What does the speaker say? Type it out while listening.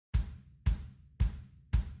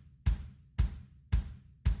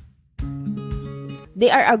They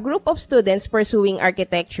are a group of students pursuing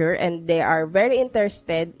architecture and they are very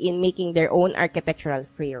interested in making their own architectural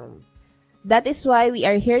firm. That is why we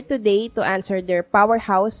are here today to answer their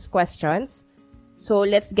Powerhouse Questions. So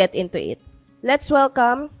let's get into it. Let's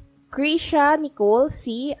welcome Krisha Nicole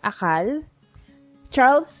C. Akal,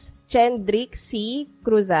 Charles Chendrick C.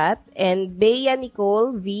 Cruzat, and Bea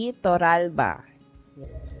Nicole V. Toralba.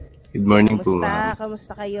 Good morning po, ma'am.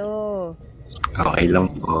 Kamusta kayo? Okay lang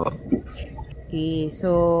po. Okay,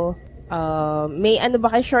 so, may ano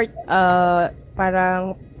ba kayo short,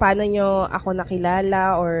 parang paano nyo ako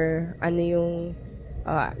nakilala or ano yung,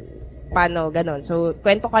 paano, ganon. So,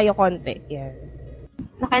 kwento kayo konti. Yan.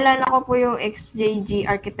 Nakilala ko po yung XJG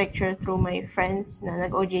Architecture through my friends na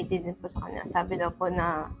nag-OJT din po sa kanila. Sabi daw po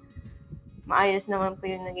na maayos naman po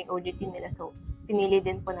yung naging OJT nila. So, pinili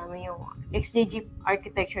din po namin yung XJG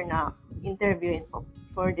Architecture na interviewin po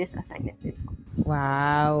for this assignment din po.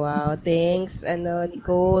 Wow. Thanks,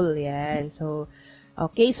 Nicole. Yan. So,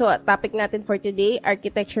 okay. So, topic natin for today,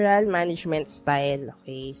 architectural management style.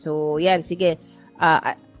 Okay. So, yan. Sige.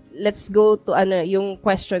 Let's go to, yung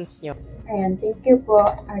questions nyo. Ayan. Thank you po,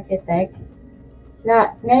 Architect.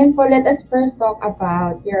 Ngayon po, let us first talk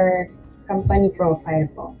about your company profile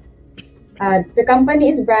po. The company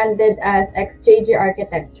is branded as XJG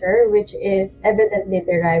Architecture, which is evidently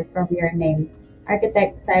derived from your name,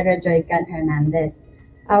 Architect Xyra Joy Gan Hernandez.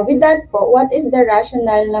 With that po, what is the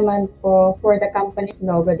rationale naman po for the company's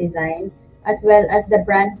logo design as well as the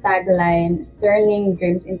brand tagline, turning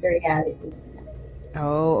dreams into reality?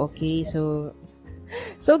 Oh, okay. So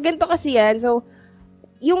ganito kasi yan. So,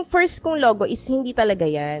 yung first kong logo is hindi talaga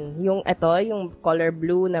yan. Yung color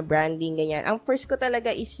blue na branding, ganyan. Ang first ko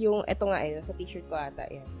talaga is yung, ito nga, sa t-shirt ko ata,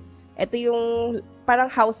 yan. Ito yung,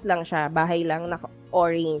 parang house lang siya, bahay lang, na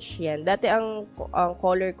orange, yan. Dati ang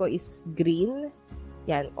color ko is green,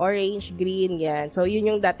 yan, orange, green, yan. So, yun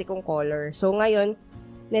yung dati kong color. So, ngayon,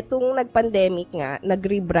 netong nag-pandemic nga,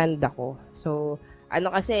 nag-rebrand ako. So,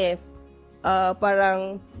 kasi,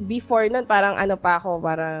 parang, before nun, parang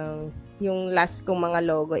parang, yung last kong mga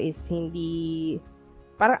logo is hindi,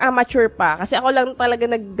 parang amateur pa. Kasi ako lang talaga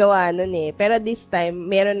naggawa nun eh. Pero this time,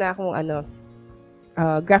 meron na akong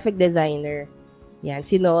graphic designer. Yan,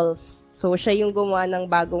 si Knowles. So, siya yung gumawa ng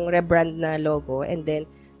bagong rebrand na logo. And then,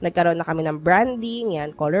 nagkaroon na kami ng branding.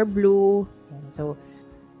 Yan, color blue. Yan, so,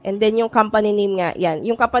 and then yung company name nga, yan.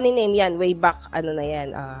 Yung company name yan, way back, 9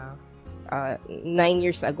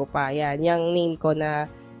 years ago pa. Yan, yung name ko na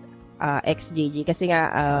XJG. Kasi nga,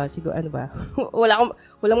 siguro,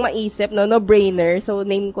 walang maisip, no-brainer. So,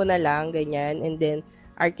 name ko na lang, ganyan. And then,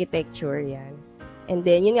 architecture, yan. And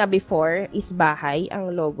then, yun nga, before, is bahay, ang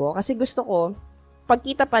logo. Kasi gusto ko,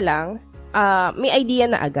 pagkita pa lang, may idea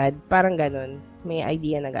na agad. Parang ganun. May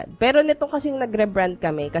idea na agad. Pero nito kasing nag-rebrand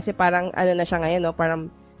kami, kasi parang, na siya ngayon, no? Parang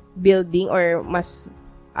building or mas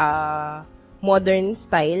modern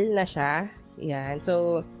style na siya. Yan.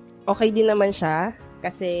 So, okay din naman siya.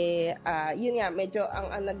 Kasi, yun nga, medyo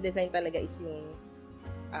ang nag-design talaga is yung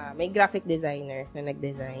may graphic designer na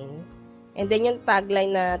nag-design. And then yung tagline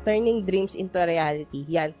na turning dreams into reality.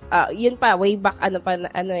 Yan. Yun pa, way back,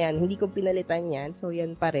 yan, hindi ko pinalitan yan. So,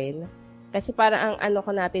 yan pa rin. Kasi parang ang ko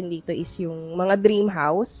natin dito is yung mga dream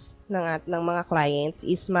house ng mga clients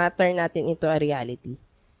is ma-turn natin into a reality.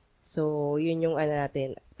 So, yun yung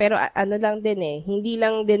natin. Pero lang din hindi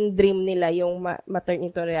lang din dream nila yung ma-turn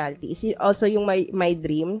into reality. Is also yung my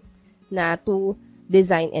dream na to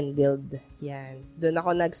design and build. Yan. Doon ako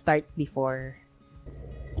nag-start before.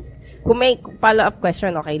 Kung may follow-up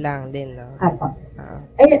question, okay lang din, no? Apo.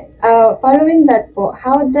 Following that po,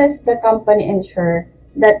 how does the company ensure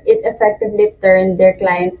that it effectively turned their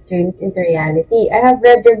clients' dreams into reality? I have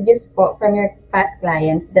read reviews po from your past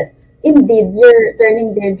clients that indeed you're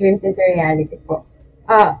turning their dreams into reality po.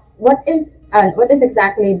 What is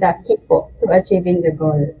exactly the key po to achieving the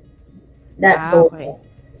goal? Okay.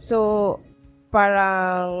 So,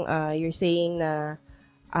 parang you're saying na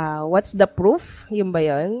what's the proof? Yun ba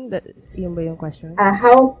yun? Yun ba yung question?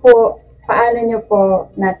 Paano nyo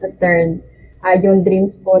po na-turn yung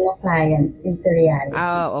dreams po ng clients into reality?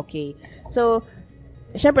 Okay. So,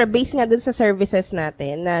 syempre, based nga dun sa services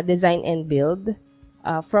natin na design and build,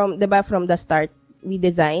 from the start, we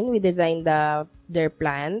design their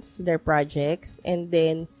plans, their projects, and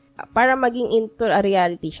then para maging into a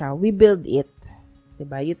reality siya, we build it.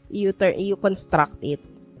 Diba? You construct it.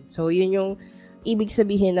 So, yun yung ibig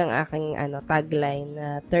sabihin ng aking tagline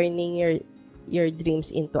na turning your dreams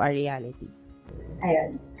into a reality.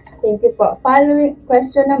 Ayun. Thank you po. Following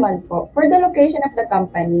question naman po. For the location of the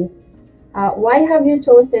company, why have you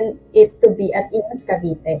chosen it to be at Imus,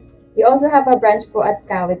 Cavite? You also have a branch po at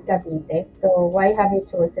Cavite, Cavite. So, why have you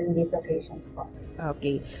chosen these locations po?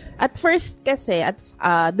 Okay. At first kasi,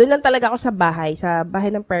 doon lang talaga ako sa bahay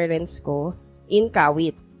ng parents ko, in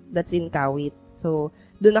Cavite. That's in Cavite. So,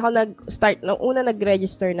 doon ako nag-start, nung una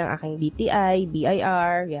nag-register ng aking DTI,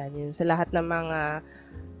 BIR, yan, yun, sa lahat ng mga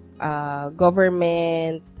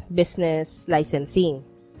government business licensing.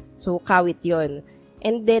 So, Cavite yun.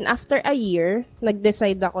 And then, after a year,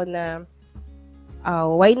 nag-decide ako na,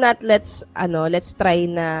 why not let's try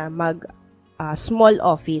na small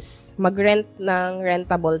office, mag-rent ng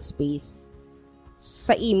rentable space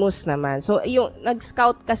sa Imus naman. So, yung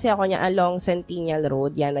nag-scout kasi ako niya along Centennial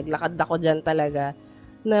Road. Yan, naglakad ako dyan talaga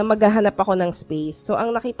na maghahanap ako ng space. So,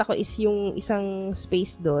 ang nakita ko is yung isang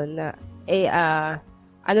space doon na,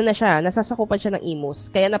 na siya, nasasakupan siya ng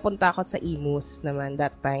Imus. Kaya napunta ako sa Imus naman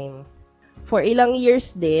that time. For ilang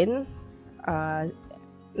years din,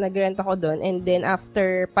 nagrent ako doon. And then,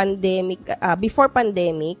 after pandemic, before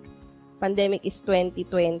pandemic is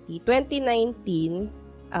 2020. 2019,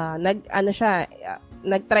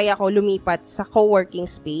 nagtry ako lumipat sa co-working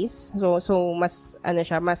space. So mas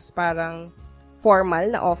mas parang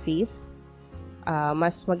formal na office.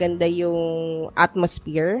 Mas maganda yung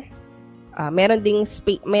atmosphere. Meron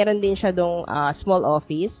din siya dong small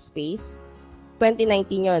office space.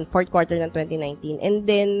 2019 yon, fourth quarter ng 2019. And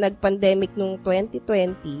then nag-pandemic nung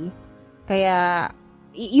 2020. Kaya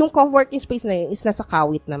yung co-working space na yun is nasa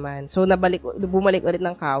Cavite naman. So, bumalik ulit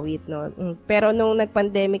ng Cavite, no? Pero nung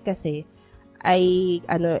nag-pandemic kasi, I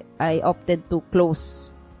opted to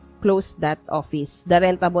close that office, the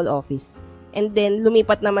rentable office. And then,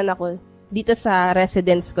 lumipat naman ako dito sa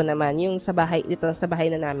residence ko naman, yung sa bahay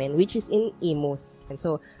na namin, which is in Imus. And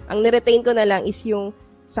so, ang niretain ko na lang is yung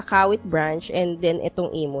sa Cavite branch and then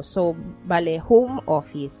itong Imus. So, bale, home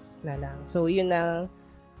office na lang. So, yun ang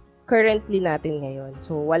currently natin ngayon.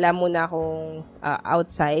 So, wala muna akong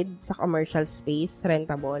outside sa commercial space,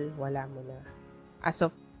 rentable, wala muna. As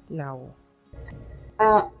of now.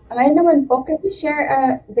 Ngayon naman po, can you share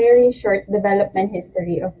a very short development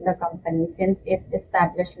history of the company since its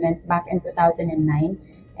establishment back in 2009?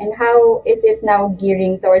 And how is it now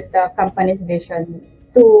gearing towards the company's vision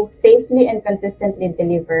to safely and consistently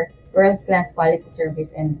deliver world-class quality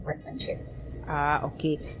service and workmanship?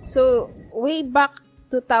 Okay. So, way back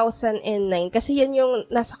 2009, kasi yan yung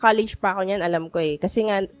nasa college pa ako niyan, alam ko eh. Kasi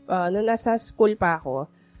nga, nung nasa school pa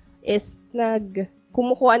ako, is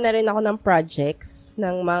kumukuha na rin ako ng projects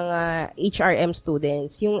ng mga HRM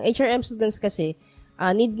students. Yung HRM students kasi,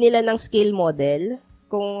 need nila ng scale model.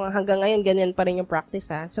 Kung hanggang ngayon, ganyan pa rin yung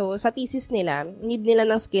practice ha. So, sa thesis nila, need nila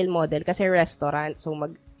ng scale model kasi restaurant. So,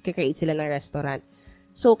 mag-create sila ng restaurant.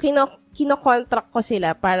 So, kino-contract ko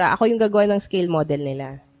sila para ako yung gagawa ng scale model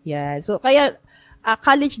nila. Yeah. So, kaya,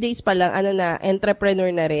 college days pa lang,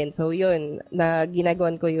 entrepreneur na rin. So, yun, na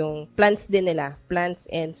ginagawan ko yung plans din nila. Plans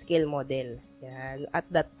and scale model. Yan, at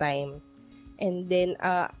that time. And then,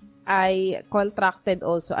 I contracted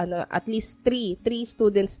also, at least three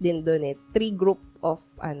students din doon eh. 3 group of,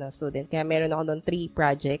 student. Kaya meron ako doon 3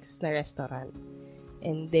 projects na restaurant.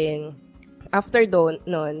 And then, after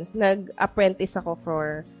noon, nag-apprentice ako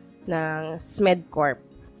ng SMED Corp,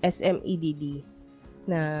 SMEDD.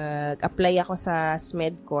 Nag-apply ako sa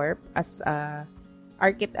SMED Corp as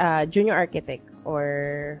junior architect or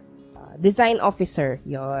design officer.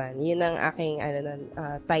 Yun ang aking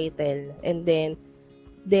title. And then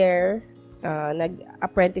there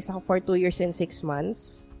nag-apprentice ako for 2 years and 6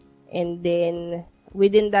 months. And then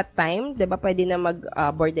within that time, 'di ba, pwede na mag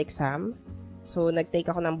board exam. So nag-take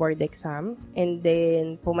ako ng board exam and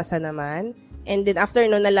then pumasa naman. And then after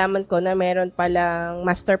no, nalaman ko na meron palang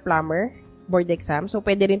master plumber board exam. So,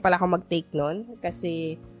 pwede rin pala ako mag-take nun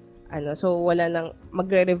kasi, so, wala nang,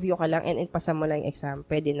 magre-review ka lang and pasa mo lang yung exam.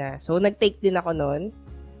 Pwede na. So, nag-take din ako nun,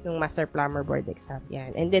 ng Master Plumber Board Exam.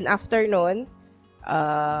 Yan. And then, after nun,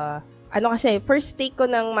 kasi, first take ko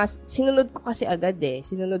ng, sinunod ko kasi agad eh.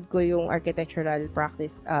 Sinunod ko yung architectural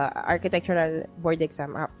board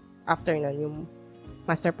exam after nun, yung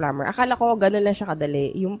Master Plumber. Akala ko, ganun lang siya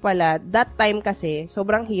kadali. Yung pala, that time kasi,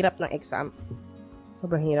 sobrang hirap ng exam.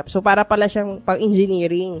 Sobrang hirap. So, para pala siyang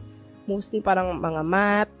pang-engineering. Mostly parang mga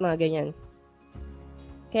math, mga ganyan.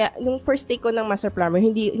 Kaya, yung first take ko ng Master Plumber,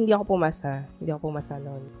 hindi ako pumasa. Hindi ako pumasa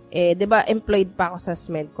noon. 'Di ba, employed pa ako sa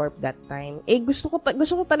SMED Corp that time. Gusto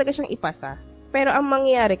ko talaga siyang ipasa. Pero ang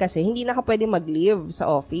mangyayari kasi, hindi na ako pwede mag-leave sa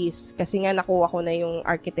office. Kasi nga, nakuha ko na yung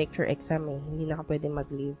architecture exam eh. Hindi na ako pwede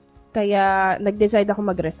mag-leave. Kaya, nag-decide ako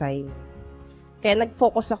mag-resign. Kaya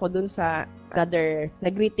nag-focus ako dun sa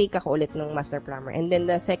nag-retake ako ulit ng Master Plumber. And then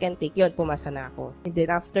the second take, yun, pumasa na ako. And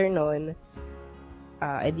then after nun,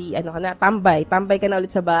 edi ano ka na, tambay ka na ulit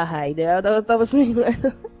sa bahay. Diba? Tapos na yung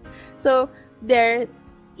So, there,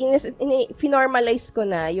 finormalize ko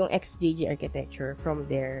na yung XJG Architecture from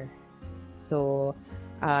there. So,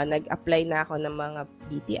 nag-apply na ako ng mga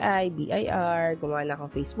BTI, BIR, gumawa na akong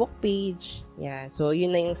Facebook page. Yan. So, yun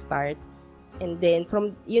na yung start. And then,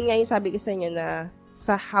 yun nga yung sabi ko sa inyo na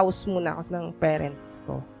sa house muna ako ng parents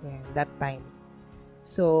ko. Yan, that time.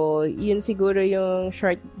 So, yun siguro yung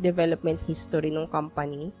short development history ng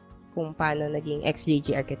company kung paano naging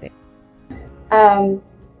XJG Architect.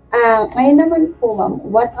 Ngayon naman po, ma'am,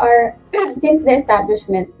 since the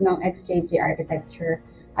establishment ng XJG Architecture,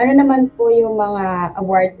 ano naman po yung mga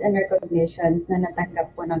awards and recognitions na natanggap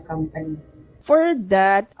po ng company? For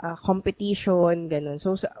that, competition, ganun.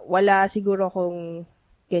 So, wala siguro kung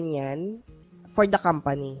ganyan for the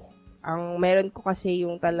company. Ang meron ko kasi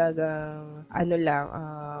yung talagang,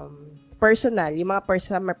 personal, yung mga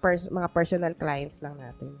personal clients lang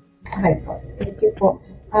natin. Okay po. Thank you po.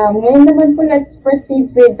 Ngayon naman po, let's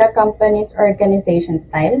proceed with the company's organization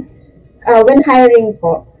style. When hiring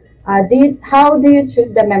po, how do you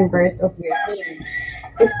choose the members of your team?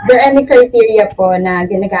 Is there any criteria po na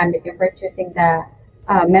ginagamit you for choosing the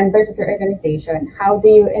members of your organization? How do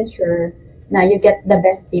you ensure na you get the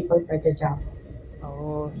best people for the job?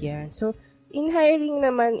 Oh, yeah. So, in hiring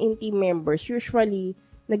naman in team members, usually,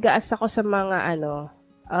 nag-aas ako sa mga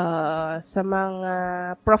sa mga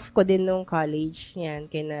prof ko din nung college. Yan,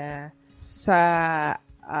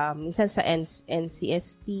 minsan sa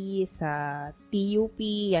NCST, sa TUP,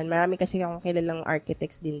 yan, marami kasi akong kilalang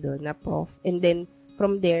architects din doon na prof. And then,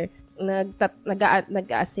 from there,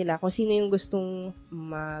 nag-aas sila kung sino yung gustong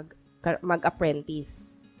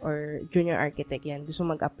mag-apprentice or junior architect, yan, gusto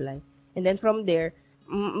mag-apply. And then, from there,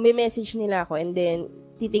 may message nila ako and then,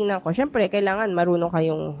 titingnan ko, syempre, kailangan marunong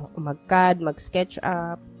kayong mag-CAD,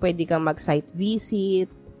 mag-SketchUp, pwede kang mag-site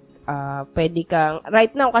visit, pwede kang,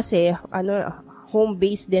 right now kasi,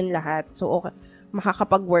 home-based din lahat. So, okay,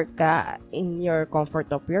 makakapag-work ka in your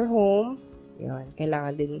comfort of your home. Yun,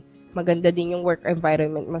 kailangan din, maganda din yung work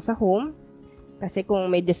environment mo sa home. Kasi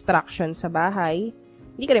kung may distraction sa bahay,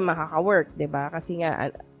 hindi ka rin makaka-work, diba? Kasi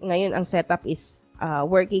nga, ngayon, ang setup is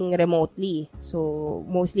working remotely. So,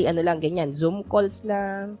 mostly lang, ganyan. Zoom calls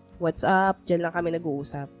lang, WhatsApp, dyan lang kami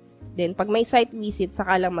nag-uusap. Then, pag may site visit,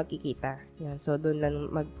 saka lang magkikita. Yan. So, doon lang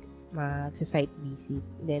mag-site visit.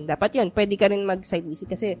 Then, dapat yun, pwede ka rin mag-site visit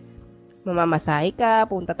kasi mamamasahe ka,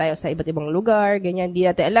 punta tayo sa iba't ibang lugar, ganyan. Di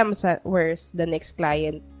natin alam where the next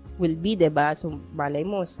client will be, diba? So, malay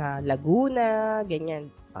mo, sa Laguna,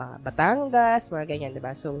 ganyan, Batangas, mga ganyan,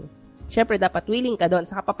 diba? So, syempre, dapat willing ka doon,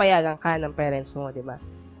 saka papayagan ka ng parents mo, diba?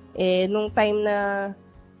 Nung time na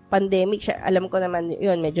pandemic, alam ko naman,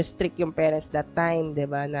 yun, medyo strict yung parents that time,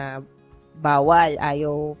 diba, na bawal,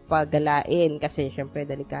 ayaw paggalain, kasi syempre,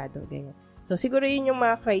 delikado, ganyan. So, siguro yun yung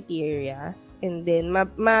mga criteria, and then,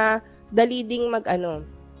 madali ding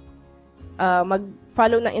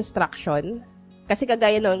mag-follow ng instruction, kasi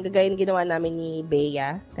kagaya ginawa namin ni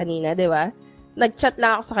Bea kanina, diba? Nag-chat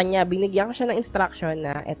lang ako sa kanya, binigyan ko siya ng instruction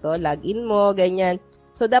na, eto, login mo, ganyan.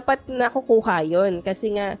 So, dapat nakukuha yun.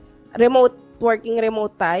 Kasi nga, working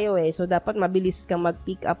remote tayo eh. So, dapat mabilis kang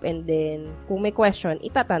mag-pick up and then, kung may question,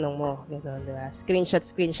 itatanong mo. Ganun, diba?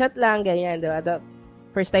 Screenshot lang, ganyan, diba?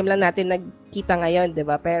 First time lang natin nagkita ngayon,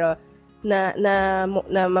 diba? Pero,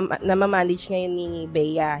 na-manage ngayon ni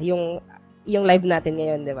Bea, yung live natin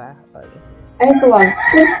ngayon, diba? Okay. Ay po,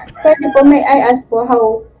 pwede po, may I ask po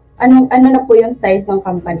ano na po yung size ng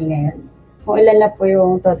company ngayon? Kung ilan na po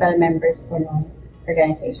yung total members po ng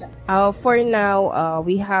organization? For now,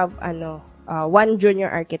 we have one junior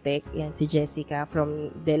architect, yan si Jessica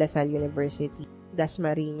from De La Salle University,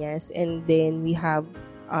 Dasmariñas. And then we have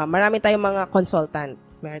marami tayong mga consultant.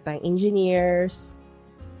 Meron tayong engineers.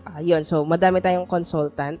 Yun, so madami tayong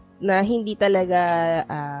consultant na hindi talaga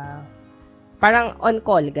parang on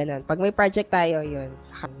call, ganun. Pag may project tayo, yun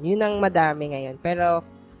ang madami ngayon. Pero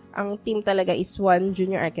ang team talaga is one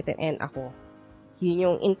junior architect and ako. Yun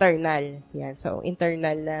yung internal. Yan. So,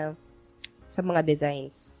 internal na sa mga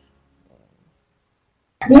designs.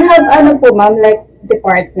 Do you have, po ma'am, like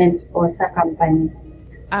departments po sa company?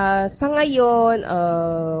 Sa ngayon,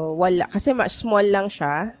 wala. Kasi small lang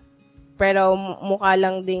siya. Pero mukha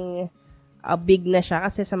lang ding big na siya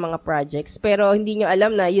kasi sa mga projects. Pero hindi nyo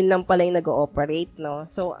alam na yun lang pala yung nag-ooperate,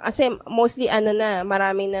 no? So, kasi mostly,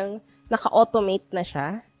 marami nang naka-automate na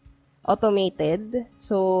siya. Automated.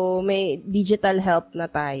 So, may digital help na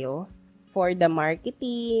tayo for the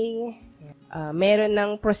marketing. Meron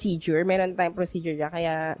tayong procedure dyan.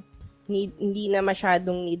 Kaya, hindi na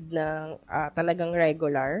masyadong need ng talagang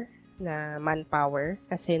regular na manpower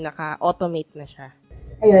kasi naka-automate na siya.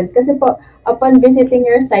 Ayun, kasi po, upon visiting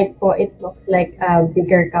your site po, it looks like a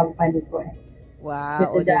bigger company po. Wow,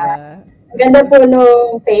 o diba? Ganda po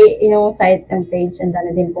yung site and page, and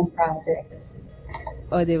dami din pong projects.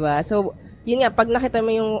 O diba? So, yun nga, pag nakita mo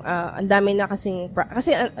yung, ang dami na kasi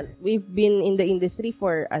we've been in the industry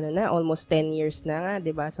for, almost 10 years na nga,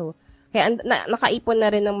 diba? So, kaya nakaipon na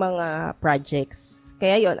rin ng mga projects.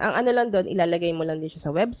 Kaya yon, ang lang doon, ilalagay mo lang din siya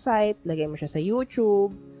sa website, lagay mo siya sa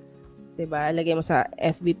YouTube, diba? Lagay mo sa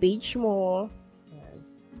FB page mo,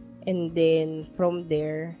 and then, from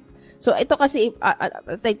there, so, ito kasi,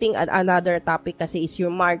 I think another topic kasi is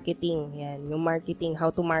yung marketing. Yan, yung marketing, how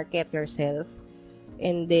to market yourself.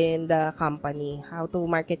 And then, the company, how to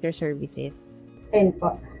market your services. Ayun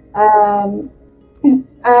po.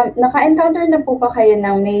 Naka-encounter na po ba kayo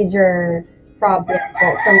ng major problem po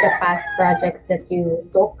from the past projects that you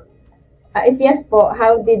took? If yes po,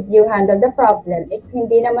 how did you handle the problem? If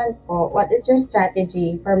hindi naman po, what is your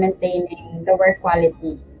strategy for maintaining the work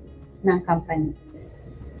quality ng company?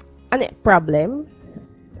 Ano, problem?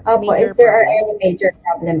 Opo, if there are any major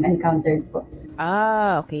problem encountered po.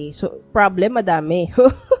 Okay. So, problem, madami.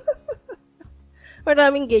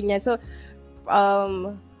 Maraming ganyan. So,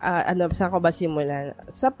 saan ko ba simulan?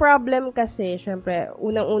 Sa problem kasi, syempre,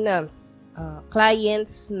 unang-una,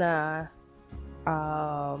 clients na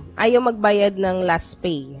ayaw magbayad ng last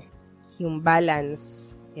pay. Yung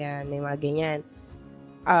balance. Yan, may mga ganyan.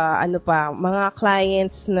 Mga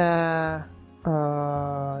clients na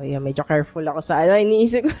medyo careful ako sa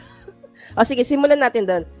iniisip ko. Sige, simulan natin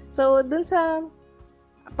doon. So, doon sa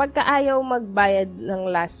pagkaayaw magbayad ng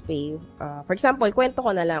last pay, for example, kwento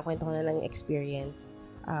ko na lang yung experience.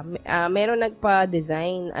 Meron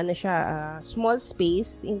nagpa-design, small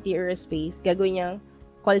space, interior space, gagawin niyang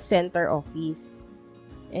call center office.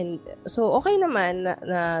 And so, okay naman,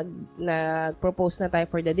 nag-propose na tayo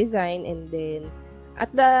for the design, and then,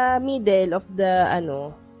 at the middle of the,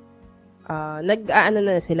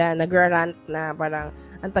 nagra-rant na parang,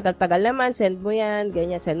 ang tagal-tagal naman, send mo yan,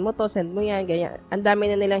 ganyan, send mo yan, ganyan. Ang dami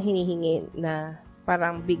na nilang hinihingi na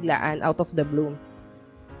parang biglaan, out of the blue.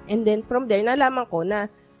 And then, from there, nalaman ko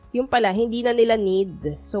na, yung pala, hindi na nila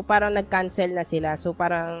need. So, parang nag-cancel na sila. So,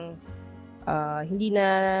 parang, hindi na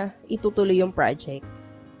itutuloy yung project.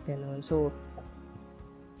 Ganun. So,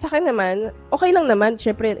 sa akin naman, okay lang naman,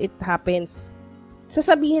 syempre, it happens.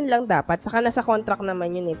 Sasabihin lang dapat, saka nasa contract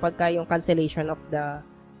naman yun pagka yung cancellation of the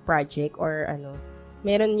project or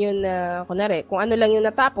meron yun na, kunwari, kung ano lang yung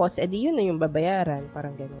natapos, edi yun na yung babayaran,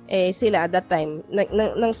 parang gano'n. Sila, at that time,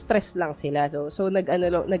 nang stress lang sila. So nang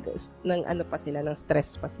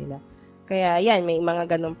stress pa sila. Kaya, yan, may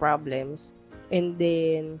mga ganong problems. And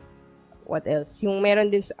then, what else? Yung meron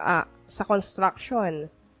din sa construction,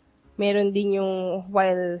 meron din yung,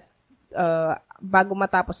 bago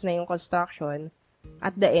matapos na yung construction,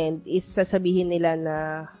 at the end, is sasabihin nila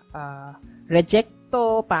na, reject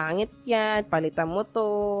to, pangit yan, palitan mo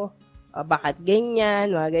to, bakit ganyan,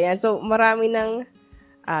 mga ganyan. So, marami ng,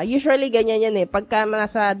 usually ganyan yan pagka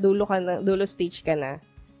nasa dulo stage ka na,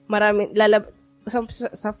 marami,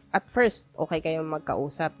 at first, okay kayong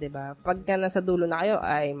magkausap, diba? Pagka nasa dulo na kayo,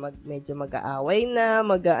 ay medyo mag-aaway na,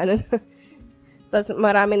 tapos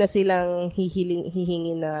marami na silang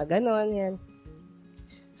hihingi na gano'n, yan.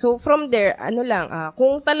 So, from there,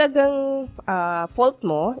 kung talagang fault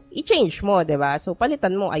mo, i-change mo, diba? So,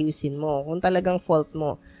 palitan mo, ayusin mo. Kung talagang fault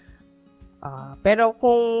mo. Pero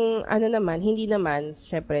kung hindi naman,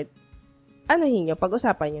 syempre,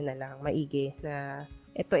 pag-usapan nyo na lang, maigi, na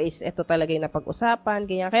ito talaga yung napag-usapan,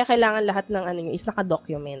 ganyan. Kaya kailangan lahat ng is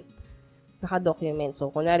naka-document. Naka-document. So,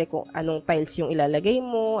 kunwari, kung anong tiles yung ilalagay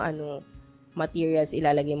mo, anong materials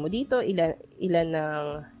ilalagay mo dito,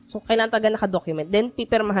 so kailangan talaga naka-document, then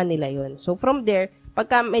pipirmahan nila yon. So from there,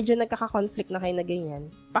 pagka medyo nagkaka-conflict na kayo na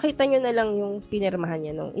ganyan, pakita nyo na lang yung pinirmahan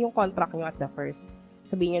niya, yung contract nyo at the first.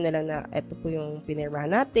 Sabihin nyo na lang na eto po yung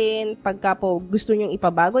pinirmahan natin, pagka po gusto nyo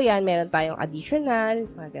ipabago yan, meron tayong additional,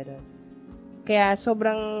 mga ganun. Kaya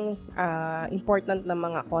sobrang important na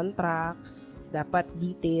mga contracts, dapat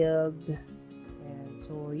detailed. Ayan.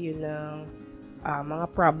 So yun ang mga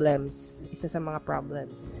problems. Isa sa mga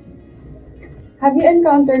problems. Have you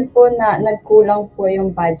encountered po na nagkulang po yung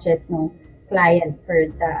budget ng client for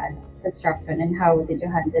the construction, and how did you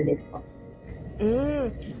handle it po?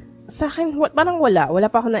 Sa akin, parang wala. Wala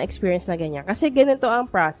pa ako na-experience na ganyan. Kasi ganito ang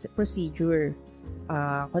procedure.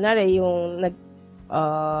 Kunwari, yung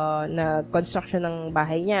nag-construction ng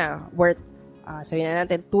bahay niya, worth, sabihin na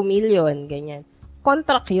natin, 2 million, ganyan.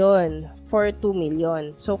 Contract yon for 2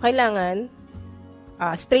 million. So, kailangan,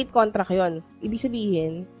 straight contract yon. Ibig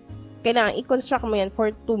sabihin, kailangan i-construct mo yan for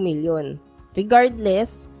 2 million.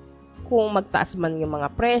 Regardless kung magtaas man yung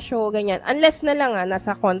mga presyo, ganyan. Unless na lang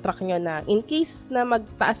nasa contract nyo na in case na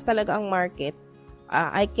magtaas talaga ang market,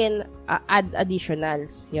 I can add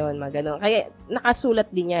additionals. Yun, mga ganun. Kaya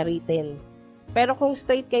nakasulat din niya written. Pero kung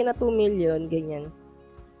straight kayo na 2 million, ganyan,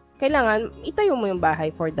 kailangan itayo mo yung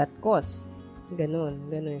bahay for that cost. Ganun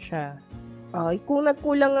siya. Kung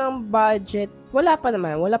nagkulang ang budget, wala pa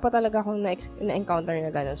talaga akong na-encounter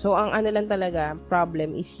na gano'n. So, ang ano lang talaga,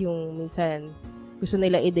 problem is yung minsan, gusto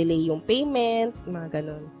nila i-delay yung payment, mga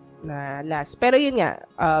gano'n, na last. Pero yun nga,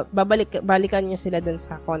 balikan nyo sila dun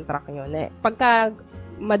sa contract nyo. Pagka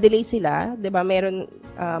ma-delay sila, di ba, meron,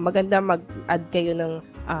 maganda mag-add kayo ng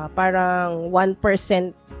parang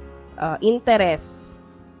 1% interest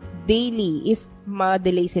daily if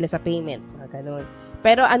ma-delay sila sa payment, mga gano'n.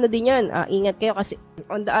 Pero ano din yun, ingat kayo kasi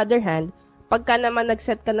on the other hand, pagka naman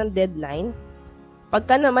nag-set ka ng deadline,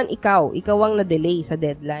 pagka naman ikaw ang na-delay sa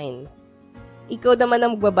deadline, ikaw naman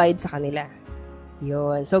ang magbabayad sa kanila.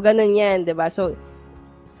 Yun. So, ganun yan, diba? So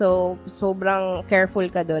sobrang careful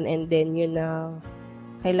ka doon and then yun na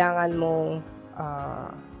kailangan mong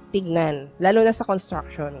tignan. Lalo na sa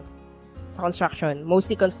construction.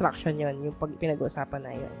 Mostly construction yun, yung pinag-uusapan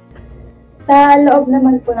na yun. Sa loob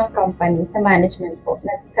naman po ng company, sa management po,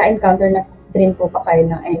 nagka-encounter na rin po pa kayo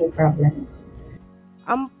ng any problems?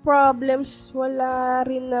 Ang problems, wala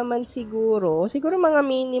rin naman siguro. Siguro mga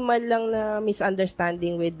minimal lang na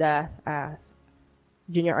misunderstanding with the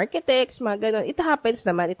junior architects, mga ganun. It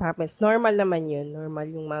happens. Normal naman yun. Normal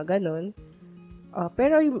yung mga ganun.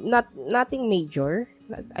 Pero nothing major.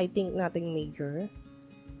 I think nothing major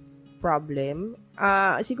problem.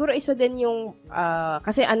 Siguro isa din yung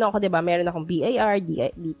kasi ano ako, 'di ba? Meron akong BIR,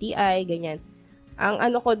 DTI, ganyan. Ang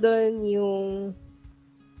ano ko doon yung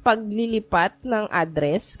paglilipat ng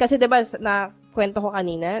address kasi 'di ba na kwento ko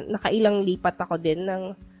kanina, nakailang lipat ako din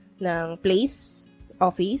ng place,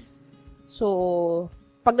 office. So,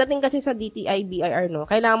 pagdating kasi sa DTI, BIR, no,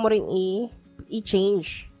 kailangan mo rin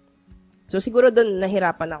i-change. So, siguro doon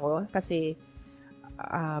nahirapan ako kasi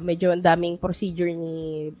medyo ang daming procedure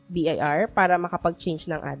ni BIR para makapag-change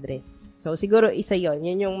ng address. So, siguro isa yon.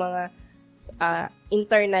 Yun yung mga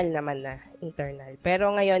internal naman na. Internal. Pero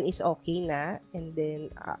ngayon is okay na. And then,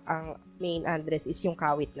 ang main address is yung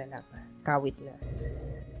Cavite na lang. Cavite na.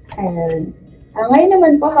 Ngayon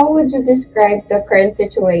naman po, how would you describe the current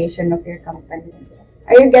situation of your company?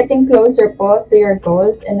 Are you getting closer po to your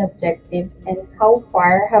goals and objectives? And how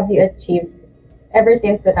far have you achieved ever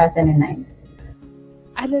since 2009?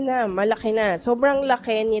 Malaki na. Sobrang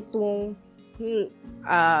laki nitong,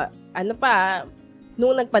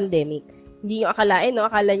 nung nag-pandemic. Hindi nyo akalain, no?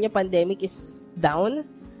 Akala nyo pandemic is down.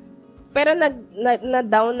 Pero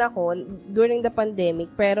na-down ako during the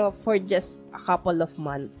pandemic, pero for just a couple of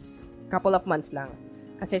months. Couple of months lang.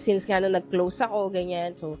 Kasi since nga nag-close ako,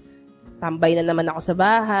 ganyan, so, tambay na naman ako sa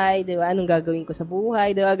bahay, di ba? Anong gagawin ko sa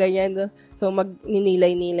buhay, di ba? Ganyan. So,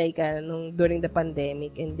 ninilay-nilay ka during the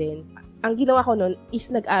pandemic. And then, ang ginawa ko noon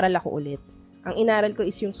is nag-aral ako ulit. Ang inaral ko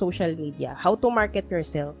is yung social media. How to market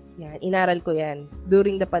yourself. Yan. Inaral ko yan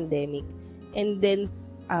during the pandemic. And then,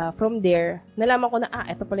 from there, nalaman ko na,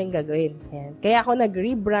 ito pala yung gagawin. Yan. Kaya ako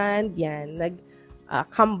nag-rebrand. Yan.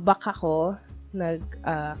 Nag-comeback ako.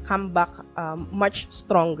 Nag-comeback much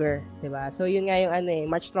stronger. Diba? So, yun nga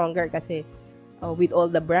yung much stronger kasi with all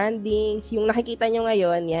the brandings. Yung nakikita nyo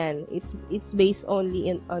ngayon, yan. It's based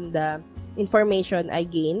only on the information I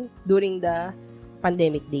gained during the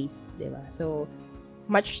pandemic days, diba? So,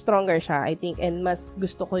 much stronger siya, I think, and mas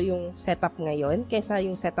gusto ko yung setup ngayon kaysa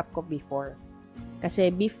yung setup ko before.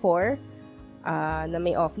 Kasi before, na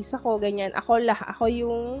may office ako, ganyan, ako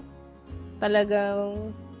yung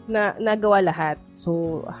talagang nagawa lahat.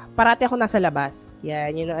 So, parati ako nasa labas.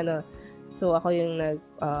 Yan, yun ang So, ako yung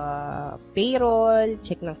payroll,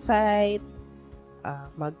 check ng site,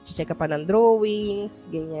 mag-check pa ng drawings,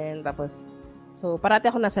 ganyan. Tapos, so, parati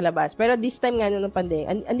ako nasa labas. Pero this time nga nung pandemic,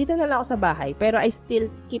 andito na lang ako sa bahay, pero I still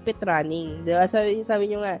keep it running. Diba? Sabi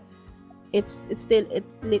nyo nga, it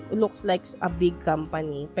looks like a big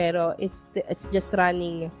company, pero it's just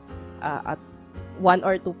running at 1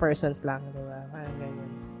 or 2 persons lang. Diba? Ganyan.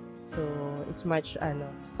 So, it's much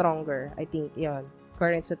stronger. I think, yun.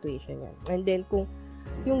 Current situation yan. And then, kung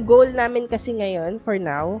yung goal namin kasi ngayon, for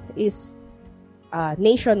now, is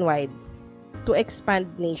nationwide. To expand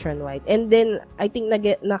nationwide. And then, I think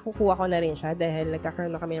nakukuha ko na rin siya dahil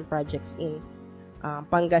nagkakaroon na kami ng projects in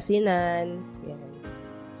Pangasinan. Yan.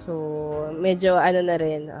 So, medyo na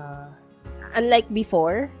rin, unlike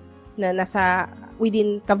before, na nasa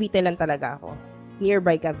within Cavite lang talaga ako.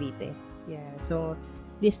 Nearby Cavite. Yan. So,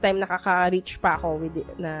 this time nakaka-reach pa ako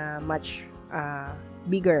na much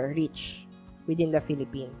bigger reach within the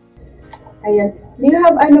Philippines. Ayun. Do you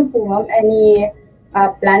have any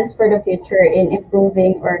plans for the future in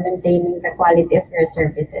improving or maintaining the quality of your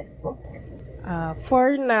services po?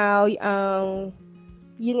 For now,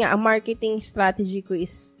 yun nga, ang marketing strategy ko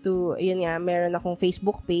is yun nga, meron akong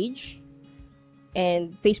Facebook page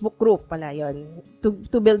and Facebook group pala yun.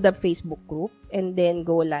 To build up Facebook group and then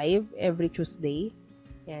go live every Tuesday.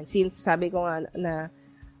 Yan. Since sabi ko nga na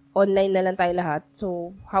online na lang tayo lahat,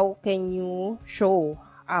 so how can you show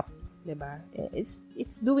up, diba?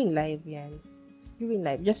 It's doing live yan. It's doing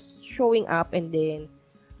live. Just showing up and then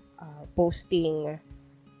posting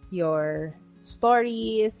your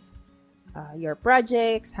stories, your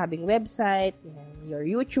projects, having website, yan, your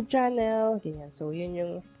YouTube channel, ganyan. So,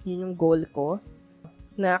 yun yung goal ko.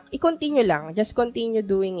 Na i-continue lang. Just continue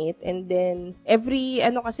doing it. And then, every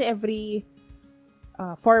 4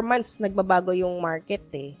 months, nagbabago yung market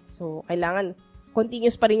eh. So, kailangan,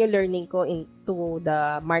 continuous pa rin yung learning ko into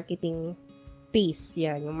the marketing pace.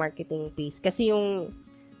 Yan, yung marketing pace. Kasi yung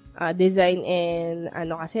design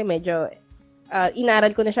and kasi medyo,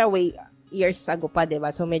 inaral ko na siya years ago pa, diba?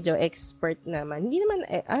 So, medyo expert naman. Hindi naman,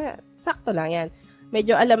 sakto lang yan.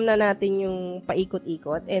 Medyo alam na natin yung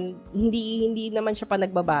paikot-ikot and hindi naman siya pa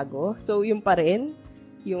nagbabago. So, yung pa rin,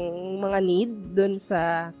 yung mga need dun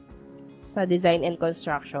sa design and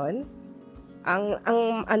construction. Ang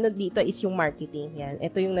dito is yung marketing. Yan.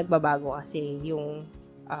 Ito yung nagbabago kasi yung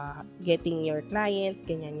getting your clients,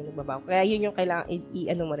 ganyan yung nagbabago. Kaya yun yung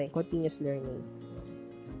kailangan mo rin, continuous learning.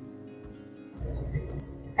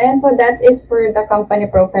 Ayan po, that's it for the company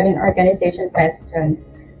profile and organization questions.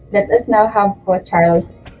 Let us now have po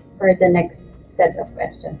Charles for the next set of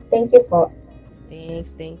questions. Thank you po.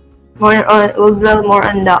 Thanks. We'll dwell more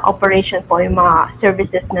on the operation po, yung mga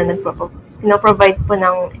services na provide po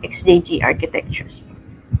ng XJG Architectures.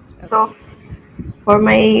 So, for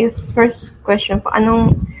my first question po,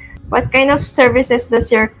 what kind of services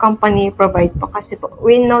does your company provide po? Kasi po,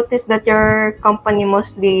 we noticed that your company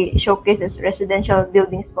mostly showcases residential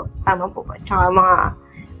buildings po. Tama po ba? Tsaka mga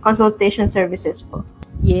consultation services po.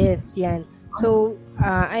 Yes, yan. So,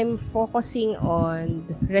 I'm focusing on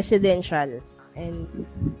residentials. And,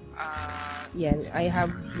 yan, I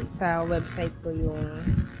have sa website ko yung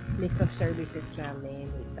list of services namin.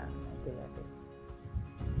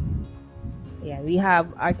 Yan, we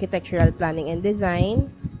have architectural planning and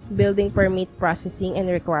design, building permit processing and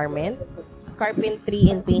requirement,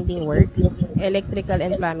 carpentry and painting works, electrical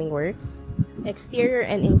and plumbing works, exterior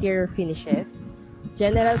and interior finishes,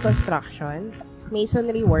 general construction,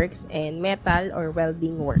 masonry works, and metal or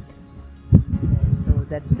welding works. So,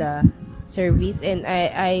 that's the service and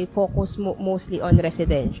I focus mostly on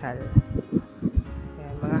residential.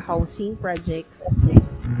 Yan, mga housing projects,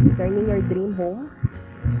 turning your dream home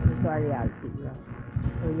into a reality.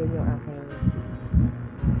 So, yun yung aking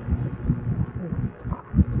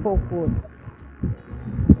focus.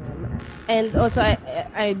 And also,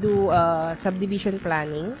 I do subdivision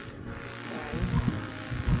planning.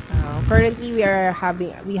 Currently,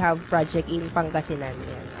 we have project in Pangasinan,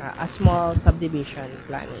 a small subdivision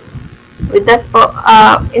planning. With that po,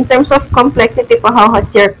 in terms of complexity po, how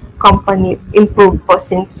has your company improved po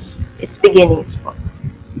since its beginnings po?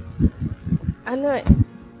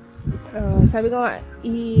 Sabi ko nga,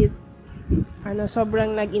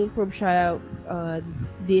 sobrang nag-improve siya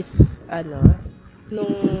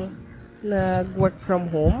nung nag-work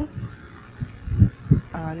from home.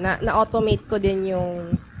 Na-automate ko din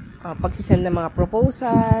yung pagsisend ng mga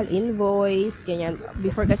proposal, invoice, ganyan.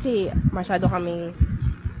 Before kasi, masyado kaming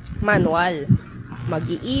manual.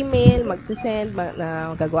 Mag-i-email, magsisend,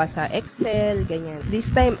 gagawa sa Excel, ganyan.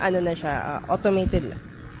 This time, na siya, automated na.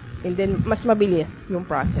 And then, mas mabilis yung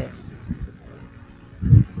process.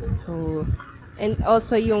 So, and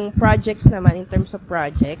also yung projects naman, in terms of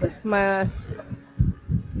projects, mas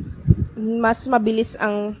mabilis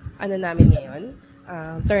ang namin ngayon,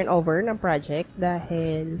 turnover ng project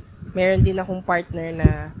dahil meron din akong partner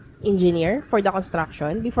na engineer for the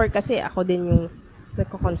construction. Before kasi ako din yung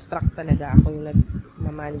nagko-construct talaga. Ako yung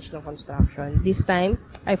nag-manage ng construction. This time,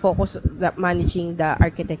 I focus managing the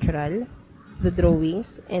architectural, the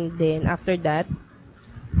drawings, and then after that,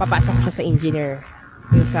 papasok siya sa engineer,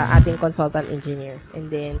 yung sa ating consultant engineer. And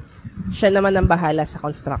then, siya naman ang bahala sa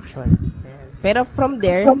construction. Pero from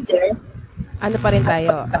there, pa rin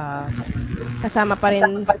tayo, kasama pa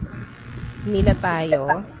rin nila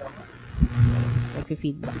tayo,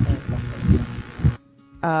 nag-feedback.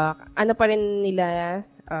 Pa rin nila,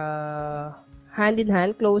 hand in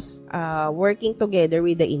hand, close, working together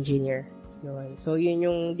with the engineer. Yun. So, yun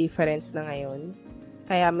yung difference na ngayon.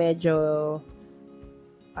 Kaya medyo,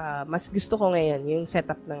 mas gusto ko ngayon, yung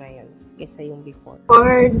setup na ngayon, kaysa yung before.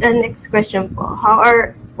 For the next question po, how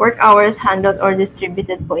are work hours handled or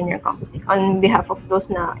distributed po in your company on behalf of those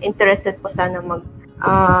na interested po sana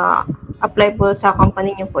apply po sa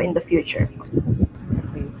company niyo po in the future?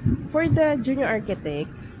 Okay. For the junior architect,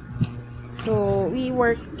 so we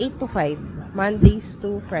work 8 to 5, Mondays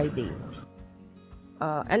to Friday.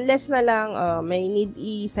 Unless na lang may need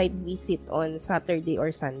i-site visit on Saturday or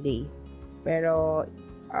Sunday. Pero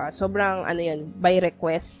sobrang yun, by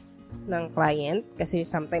request ng client kasi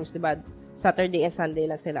sometimes 'di ba Saturday and Sunday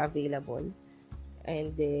lang sila available.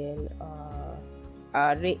 And then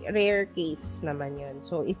rare case naman 'yun.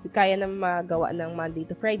 So if kaya na magawa ng Monday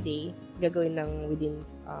to Friday, gagawin ng within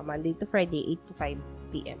Monday to Friday 8 to 5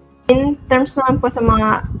 PM. In terms naman po sa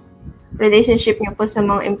mga relationship niyo po sa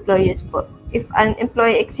mga employees po, if an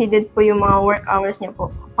employee exceeded po yung mga work hours niya po,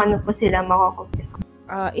 paano po sila makakompensate?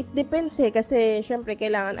 It depends kasi syempre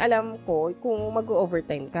kailangan alam ko kung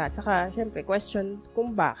mag-overtime ka. At saka syempre question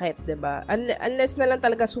kung bakit, 'di ba? Unless na lang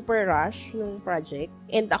talaga super rush ng project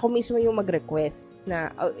and ako mismo yung mag-request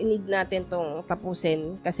na need natin tong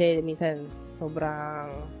tapusin kasi minsan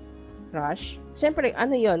sobrang rush. Syempre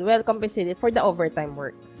yon, well compensated for the overtime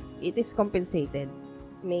work. It is compensated.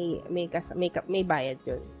 May bayad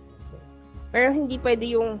 'yun. Pero hindi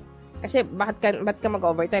pwede yung kasi bakit ka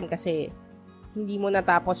mag-overtime kasi hindi mo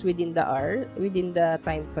natapos within the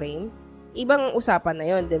time frame. Ibang usapan na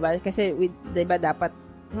 'yon, 'di ba? Kasi 'di ba dapat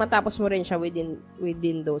matapos mo rin siya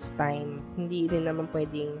within those time. Hindi rin naman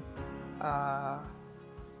pwedeng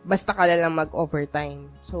basta ka lang mag-overtime.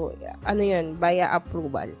 So, 'yun, via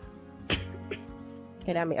approval.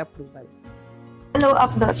 Kailangan may approval. Follow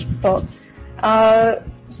up that po.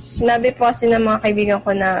 Sinabi po kasi ng mga kaibigan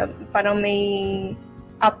ko na parang may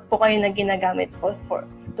app po kayo na ginagamit po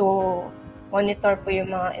to monitor po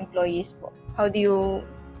yung mga employees po.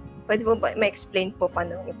 Pwede po ba ma-explain po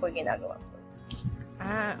paano yung po ginagawa po?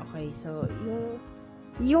 Okay. So,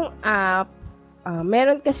 yung app,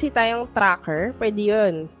 meron kasi tayong tracker, pwede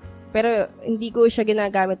yun. Pero, hindi ko siya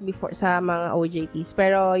ginagamit before sa mga OJTs.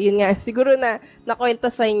 Pero, yun nga, siguro na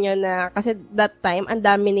nakwento sa inyo na, kasi that time, ang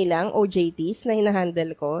dami nilang OJTs na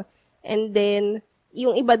hinahandle ko. And then,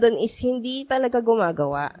 yung iba doon is hindi talaga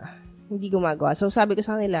gumagawa. Hindi gumagawa. So, sabi ko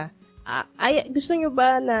sa kanila, gusto nyo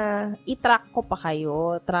ba na i-track ko pa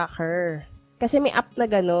kayo, tracker? Kasi may app na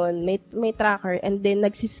ganun, may tracker, and then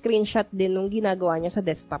nagsiscreenshot din nung ginagawa nyo sa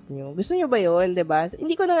desktop nyo. Gusto nyo ba yun, diba?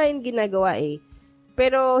 Hindi ko na nga yung ginagawa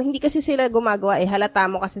Pero hindi kasi sila gumagawa halata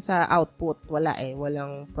mo kasi sa output,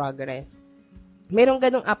 walang progress. Merong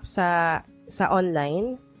ganung app sa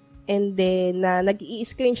online, and then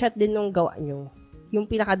nag-i-screenshot din nung gawa nyo. Yung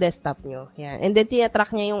pinaka-desktop nyo. Yan. And then,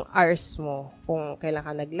 tinatrack niya yung hours mo. Kung kailan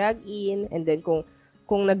ka nag-login. And then, kung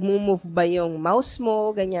nag-move ba yung mouse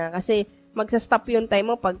mo, ganyan. Kasi, magsa-stop yung time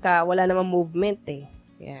mo pagka wala namang movement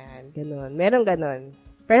Yan, ganun. Meron ganun.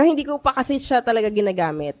 Pero hindi ko pa kasi siya talaga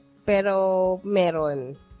ginagamit. Pero,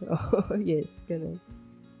 meron. Yes, ganun.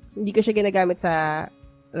 Hindi ko siya ginagamit sa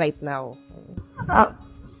right now.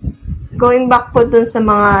 Going back po dun sa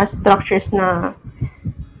mga structures na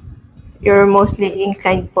you're mostly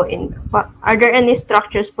inclined po in. Are there any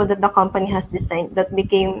structures po that the company has designed that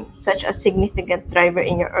became such a significant driver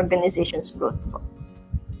in your organization's growth po?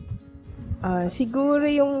 Siguro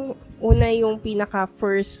yung una yung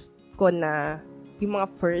pinaka-first ko na, yung mga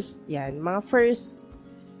first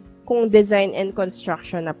kung design and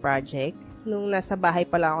construction na project, nung nasa bahay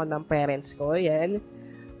pala ako ng parents ko,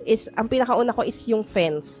 is, ang pinakauna ko is yung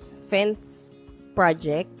fence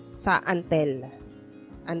project sa Antel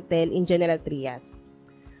in General Trias.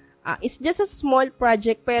 It's just a small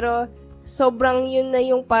project pero sobrang yun na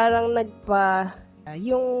yung parang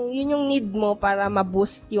yun yung need mo para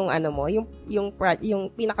ma-boost yung yung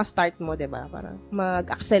pinaka-start mo, 'di ba? Para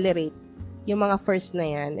mag-accelerate yung mga first na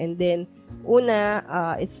yan. And then una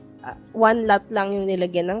it's one lot lang yung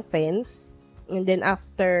nilagyan ng fence. And then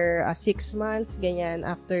after 6 months ganyan,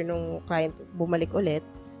 after nung client bumalik ulit,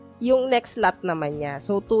 yung next lot naman niya.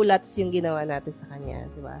 So, 2 lots yung ginawa natin sa kanya,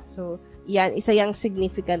 di ba? So, yan, isa yung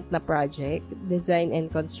significant na project, design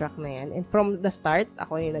and construct na yan. And from the start,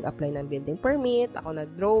 ako yung nag-apply ng building permit, ako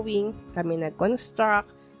nag-drawing, kami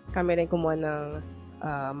nag-construct, kami rin kumuha ng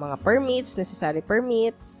mga permits, necessary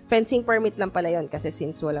permits. Fencing permit lang pala yun kasi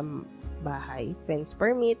since walang bahay, fence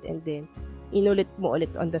permit, and then inulit mo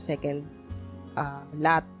ulit on the second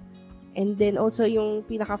lot. And then also yung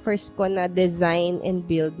pinaka-first ko na design and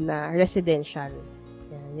build na residential.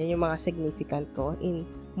 Yan yung mga significant ko in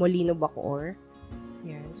Molino, Bacoor.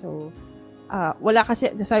 Yan. So, wala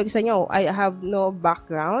kasi, sabi ko sa inyo, I have no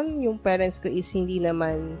background. Yung parents ko is hindi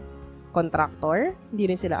naman contractor,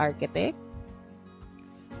 hindi rin sila architect.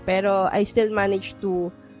 Pero I still manage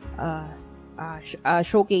to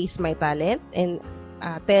showcase my talent and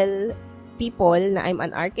tell people na I'm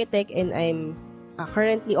an architect and I'm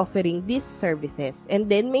currently offering these services. And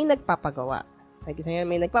then may nagpapagawa. Like so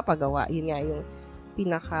may nagpapagawa. Yun nga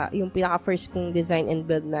yung pinaka first kong design and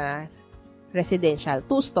build na residential,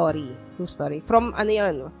 two-story. From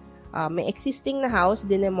may existing na house,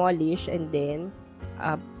 dinemolish, and then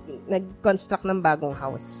nag-construct ng bagong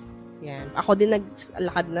house. Yan. Ako din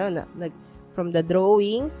naglakad na from the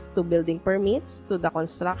drawings to building permits to the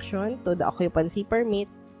construction to the occupancy permit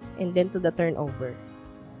and then to the turnover.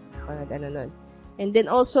 Ako nun. And then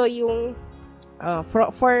also yung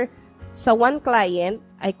for sa one client,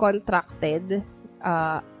 I contracted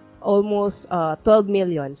almost 12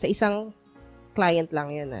 million sa isang client lang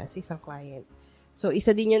yun sa isang client. So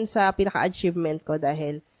isa din yun sa pinaka-achievement ko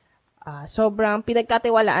dahil sobrang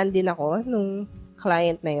pinagkatiwalaan din ako nung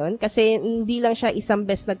client na yun. Kasi hindi lang siya isang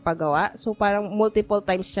beses nagpagawa. So, parang multiple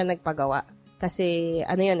times siya nagpagawa. Kasi,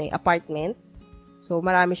 apartment. So,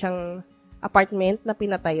 marami siyang apartment na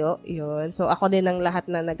pinatayo. Yun. So, ako din ang lahat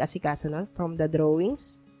na nag-asikaso nun. From the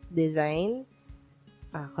drawings, design,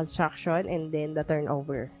 construction, and then the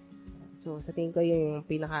turnover. So, sa tingin ko yun yung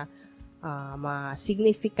pinaka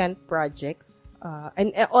significant projects.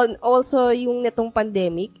 And also, yung netong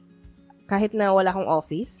pandemic, kahit na wala akong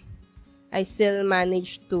office, I still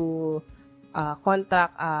managed to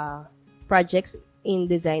contract projects in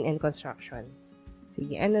design and construction.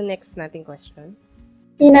 Sige, ano next nating question?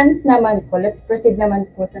 Finance naman po. Let's proceed naman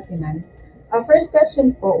po sa finance. First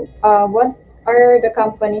question po, what are the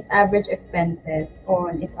company's average expenses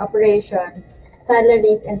on its operations,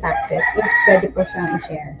 salaries, and taxes? If pwede po siyang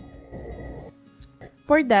i-share.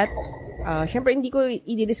 For that, syempre hindi ko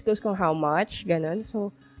i-disclose kung how much, ganun.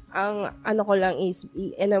 So, ang ano ko lang is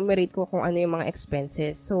i-enumerate ko kung ano yung mga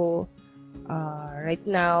expenses. So, right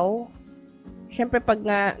now, syempre pag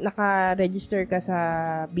nga naka-register ka sa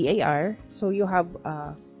BIR, so you have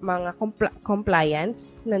mga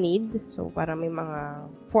compliance na need. So, para may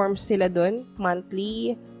mga forms sila dun,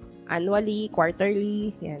 monthly, annually,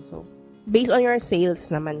 quarterly, yan. So, based on your sales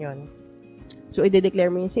naman yon. So,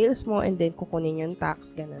 i-declare mo yung sales mo and then kukunin yung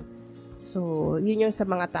tax, ganun. So, yun yung sa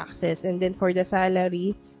mga taxes. And then for the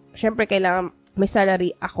salary, syempre, kailangan may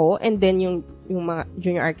salary ako and then yung mga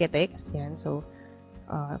junior architects, yan. So,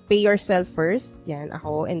 pay yourself first, yan,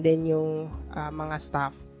 ako, and then yung mga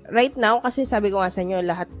staff. Right now, kasi sabi ko nga sa inyo,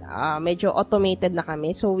 lahat medyo automated na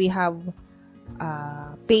kami. So, we have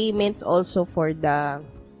payments also for the,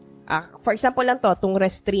 for example lang to, tong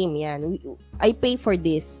restream, yan. I pay for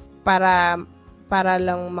this para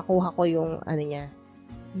lang makuha ko yung,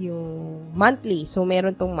 yung monthly. So,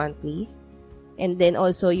 meron tong monthly. And then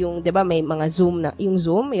also yung, 'di ba, may mga Zoom na, yung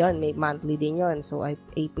Zoom, 'yon, may monthly din 'yon. So I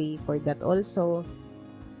pay for that also.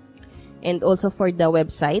 And also for the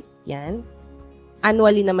website, 'yan.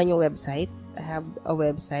 Annually naman yung website. I have a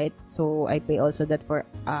website, so I pay also that for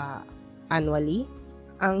annually.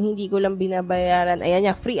 Ang hindi ko lang binabayaran, ayan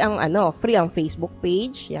niya, free ang Facebook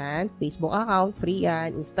page, 'yan, Facebook account, free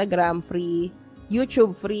 'yan, Instagram free,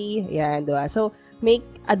 YouTube free, 'yan, 'di ba? So make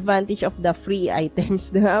advantage of the free items,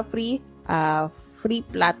 'di ba? Free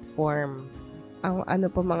platform. Ang ano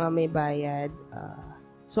pa mga may bayad.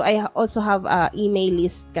 So, I also have email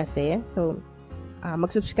list kasi. So,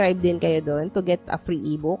 mag-subscribe din kayo doon to get a free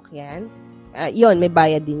ebook. Yan. Yon, may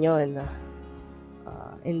bayad din yon.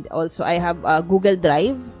 And also, I have Google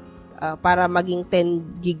Drive para maging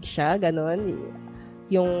 10 gig siya. Ganon.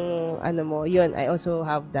 Yung, yon, I also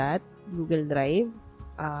have that. Google Drive.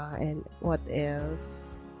 And what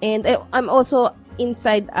else? And I'm also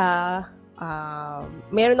inside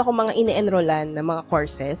meron ako mga ini-enrollan na mga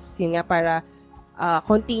courses. Yun nga para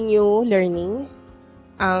continue learning.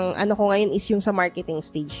 Ang ano ko ngayon is yung sa marketing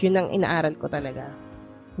stage. Yun ang inaaral ko talaga.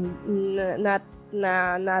 Not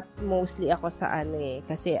mostly ako sa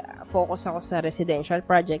kasi focus ako sa residential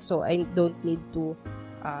project, so I don't need to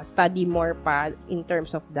study more pa in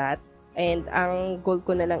terms of that. And ang goal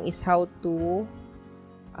ko na lang is how to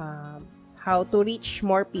reach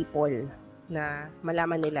more people na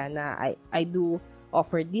malaman nila na I do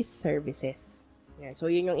offer these services. Yeah,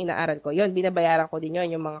 so, yun yung inaaral ko. Yun, binabayaran ko din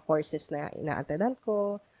yun, yung mga courses na ina-attendan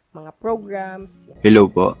ko, mga programs. Yan. Hello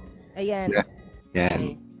po. Ayan.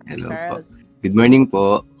 Yan. Hello Charles. po. Good morning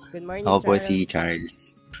po. Good morning, Ako po Charles. si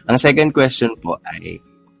Charles. Ang second question po ay,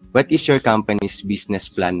 what is your company's business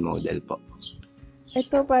plan model po?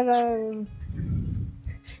 Ito parang,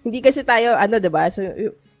 hindi kasi tayo, diba? So,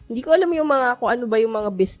 hindi ko alam yung mga, kung ano ba yung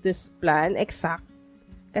mga business plan, exact.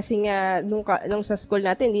 Kasi nga, nung sa school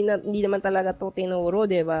natin, hindi naman talaga to tinuro,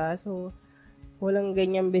 diba? So, walang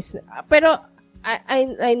ganyang business. Pero,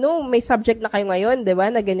 I know, may subject na kayo ngayon, diba,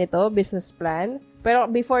 na ganito, business plan. Pero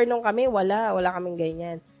before nung kami, wala kaming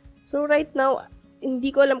ganyan. So, right now,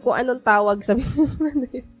 hindi ko alam kung anong tawag sa business plan na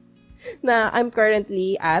yun, na I'm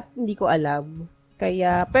currently at, hindi ko alam.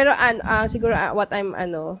 Kaya, pero siguro what I'm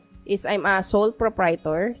a sole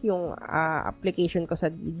proprietor. Yung application ko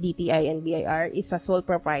sa DTI and BIR is a sole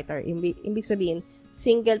proprietor. Ibig sabihin,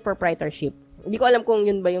 single proprietorship. Hindi ko alam kung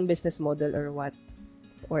yun ba yung business model or what.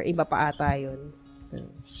 Or iba pa ata yun.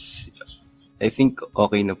 I think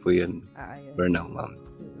okay na po yun for now, ma'am.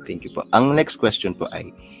 Thank you po. Ang next question po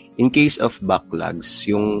ay, in case of backlogs,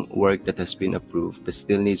 yung work that has been approved but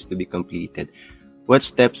still needs to be completed, what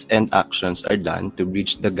steps and actions are done to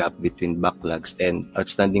bridge the gap between backlogs and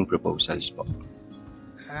outstanding proposals po?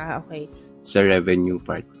 Okay. Sa revenue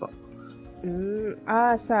part po.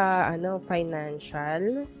 Sa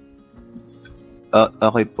financial?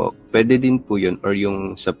 Okay po. Pwede din po yun or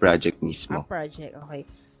yung sa project mismo. Project, okay.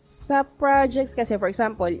 Sa projects kasi, for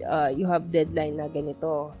example, you have deadline na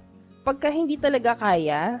ganito. Pagka hindi talaga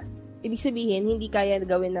kaya, ibig sabihin, hindi kaya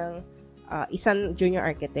gawin ng isang junior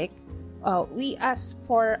architect, we ask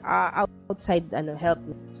for outside help.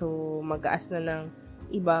 So, mag-ask na ng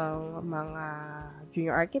ibang mga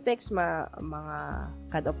junior architects, mga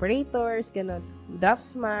CAD operators, ganun,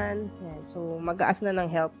 draftsman. Yan. So, mag-ask na ng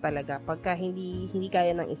help talaga pagka hindi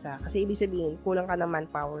kaya ng isa. Kasi ibig sabihin, kulang ka ng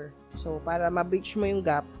manpower. So, para ma-bridge mo yung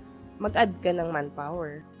gap, mag-add ka ng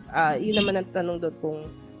manpower. Yun naman ang tanong doon kung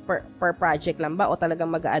per project lang ba o talagang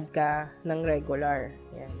mag-add ka ng regular.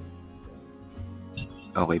 Yan.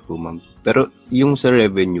 Okay po, ma'am. Pero yung sa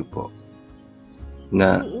revenue po,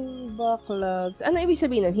 na backlogs, ano ibig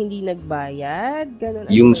sabihin nun? Hindi nagbayad? Ganun,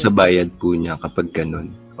 yung sa bayad po niya kapag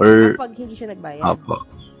ganun. Or kapag hindi siya nagbayad? Opo.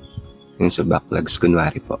 Yung sa backlogs,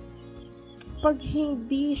 kunwari po. Pag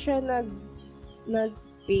hindi siya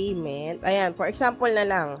nag-payment, ayan, for example na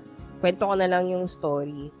lang, kwento ko na lang yung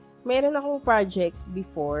story. Meron akong project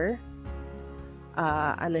before,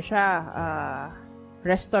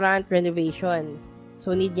 restaurant renovation.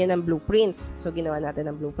 So, need niya ng blueprints. So, ginawa natin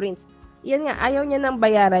ng blueprints. Yan nga, ayaw niya nang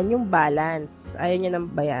bayaran yung balance.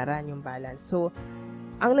 So,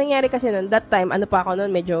 ang nangyari kasi noon, that time, pa ako noon,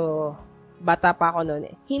 medyo bata pa ako noon.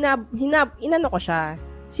 Inano ko siya.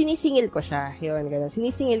 Sinisingil ko siya. Yun, ganun.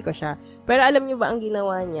 Sinisingil ko siya. Pero alam niyo ba, ang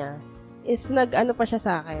ginawa niya is pa siya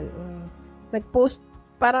sa akin. Nag-post,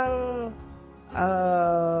 parang,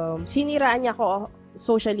 siniraan niya ako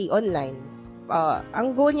socially online.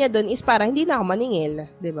 Ang goal niya doon is para hindi na ako maningil,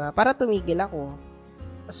 'di ba? Para tumigil ako.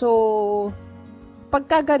 So,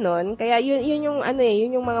 pagka ganon, kaya yun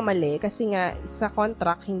yung mga mali kasi nga sa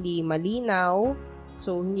contract hindi malinaw.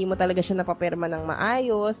 So, hindi mo talaga siya napapirma ng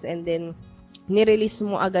maayos and then ni-release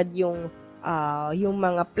mo agad yung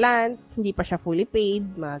mga plans, hindi pa siya fully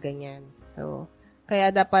paid, mga ganyan. So, kaya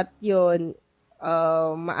dapat yun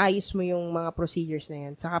maayos mo yung mga procedures na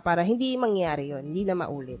yun. Saka para hindi mangyari yun, hindi na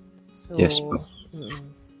maulit. So, yes po.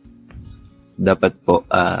 Dapat po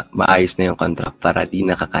maayos na yung contract para di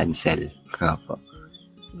nakaka-cancel. Po.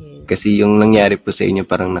 Yes. Kasi yung nangyari po sa inyo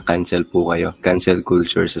parang na-cancel po kayo. Cancel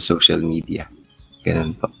culture sa social media.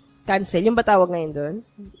 Ganun po. Cancel? Yung ba tawag ngayon doon?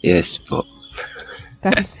 Yes po.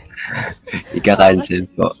 Cancel. Ika-cancel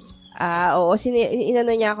po. Oo.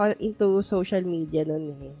 Inano niya ako into social media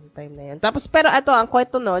noon time na yun. Tapos, pero ang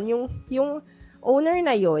kwento noon, yung owner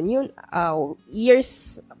na yun,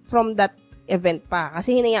 years from that event pa.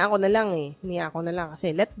 Kasi hinayaan ko na lang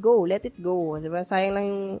kasi let it go. Diba? Sayang lang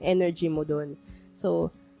yung energy mo doon.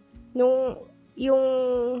 So, yung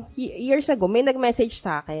years ago, may nag-message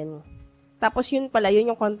sa akin. Tapos yun pala,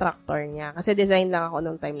 yun yung contractor niya. Kasi design lang ako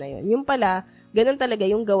nung time na yun. Yung pala, ganun talaga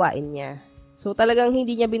yung gawain niya. So, talagang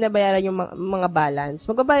hindi niya binabayaran yung mga balance.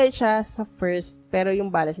 Magbabayad siya sa first, pero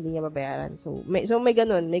yung balance hindi niya babayaran. So, may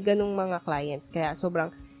ganung mga clients. Kaya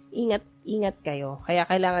sobrang ingat kayo. Kaya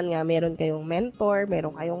kailangan nga meron kayong mentor,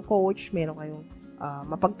 meron kayong coach, meron kayong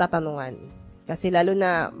mapagtatanungan. Kasi lalo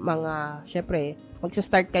na syempre,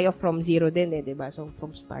 magsa-start kayo from zero din diba? So,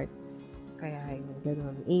 from start. Kaya yun,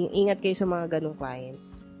 ganun. Ingat kayo sa mga ganung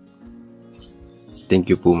clients.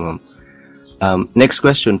 Thank you po, ma'am. Next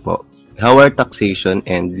question po. How are taxation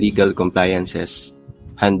and legal compliances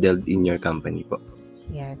handled in your company po?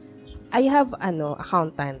 Yan. I have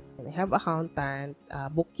accountant.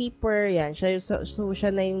 Bookkeeper, yan. So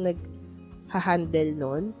siya na yung nag-handle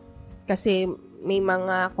nun. Kasi may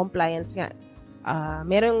mga compliance nga.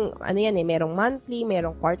 Merong merong monthly,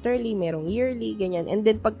 merong quarterly, merong yearly, ganyan. And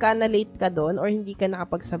then pagka na-late ka doon or hindi ka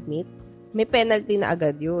nakapag-submit, may penalty na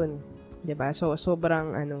agad yun. 'Diba? So,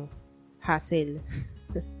 sobrang, hassle.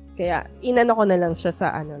 Kaya, inano ko na lang siya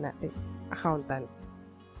sa, accountant.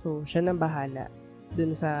 So, siya nang bahala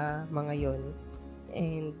dun sa mga yon.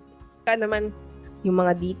 And, naman, yung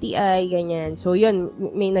mga DTI, ganyan. So, yun,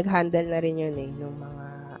 may nag-handle na rin yun yung mga,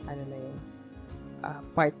 na yun,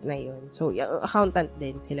 part na yun. So, yung accountant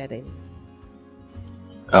din, sila rin.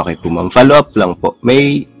 Okay po, ma'am. Follow-up lang po.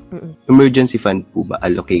 May emergency fund po ba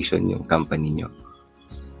allocation yung company nyo?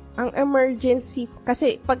 Ang emergency,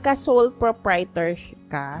 kasi pagka sole proprietor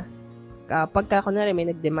ka, pagka kunwari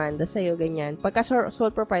may nagdemanda sa'yo, ganyan, pagka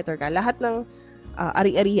sole proprietor ka, lahat ng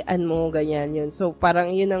ari-arian mo, ganyan yun. So,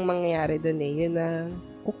 parang yun ang mangyayari dun yun ang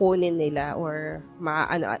kukunin nila or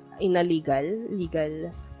in a legal.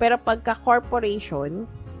 Pero pagka corporation,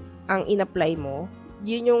 ang in-apply mo,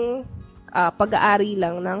 yun yung pag-aari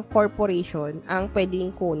lang ng corporation ang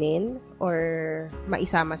pwedeng kunin or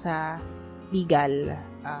maisama sa legal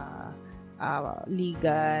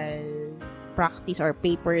practice or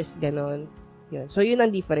papers, ganon. Yun. So, yun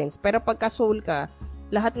ang difference. Pero pagka sole ka,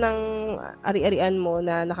 lahat ng ari-arian mo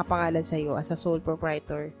na nakapangalan sa'yo as a sole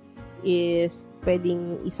proprietor is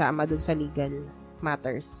pwedeng isama dun sa legal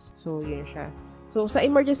matters. So, yun siya. So, sa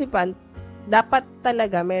emergency fund, dapat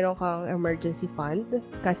talaga meron kang emergency fund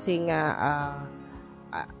kasi nga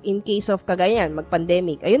in case of kagayan,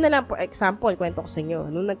 mag-pandemic. Ayun na lang, for example, kwento ko sa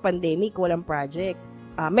inyo. Nung nag-pandemic, walang project.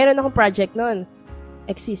 Meron akong project nun.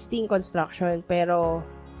 Existing construction, pero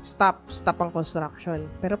stop ang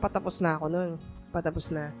construction. Pero patapos na ako nun.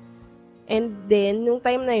 Patapos na. And then, nung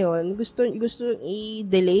time na yon, gusto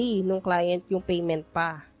i-delay nung client yung payment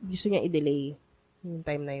pa. Gusto niya i-delay yung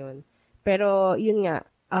time na yon. Pero, yun nga,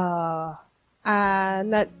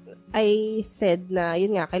 I said na,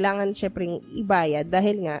 yun nga, kailangan syempre ibayad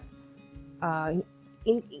dahil nga,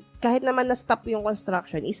 kahit naman na-stop yung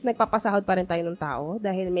construction, is nagpapasahod pa rin tayo ng tao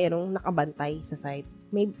dahil merong nakabantay sa site.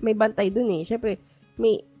 May bantay dun Syempre,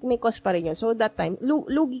 may cost pa rin yun. So, that time,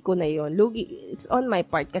 lugi ko na yun. Lugi, it's on my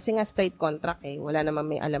part kasi nga straight contract Wala naman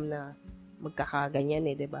may alam na magkakaganyan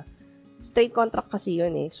diba? Straight contract kasi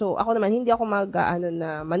yun So, ako naman, hindi ako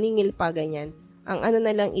na maningil pa ganyan. Ang na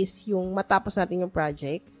lang is yung matapos natin yung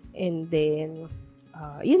project and then,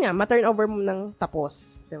 yun nga, ma-turnover mo ng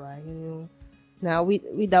tapos. Diba? Yun yung, na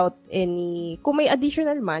without any, kung may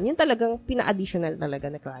additional man, yun talagang pina-additional talaga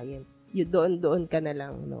na client. Yun, doon ka na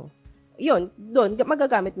lang, Yun, doon,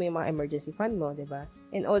 magagamit mo yung mga emergency fund mo, diba?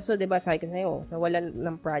 And also, diba, sabi ko sa'yo, nawalan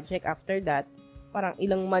ng project after that, parang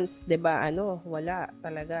ilang months, diba, wala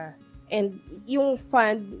talaga. And yung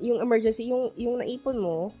fund, yung emergency, yung naipon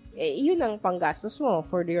mo, yun ang panggastos mo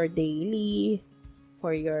for your daily,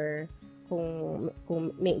 for your,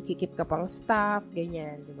 kung may ikikip ka pang staff,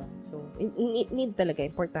 ganyan, diba? So, need talaga,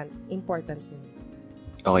 important yun.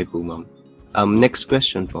 Okay po, ma'am. Next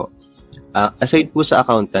question po. Aside po sa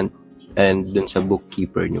accountant and dun sa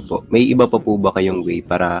bookkeeper nyo po, may iba pa po ba kayong way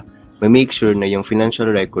para ma-make sure na yung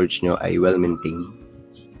financial records nyo ay well-maintained?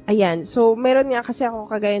 Ayan. So, meron nga kasi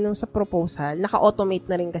ako kagaya nung sa proposal. Naka-automate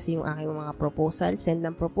na rin kasi yung aking mga proposal. Send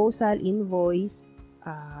ng proposal, invoice.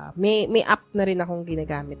 May app na rin akong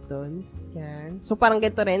ginagamit doon. Yan. So, parang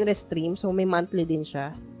ganito rin, Restream. So, may monthly din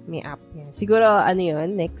siya. May app. Yan. Siguro,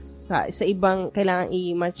 yun, next, sa ibang, kailangan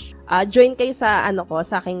i-match. Join kayo sa,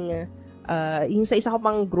 sa aking, yung sa isa ko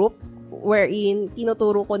pang group, wherein,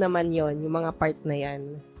 tinuturo ko naman yon yung mga part na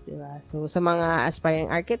yan. Diba? So, sa mga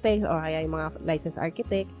aspiring architects or kaya yung mga licensed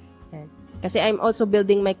architect. Yan. Kasi I'm also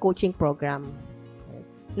building my coaching program. Yan.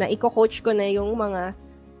 Na i-coach ko na yung mga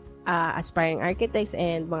aspiring architects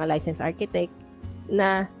and mga licensed architect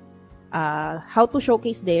na how to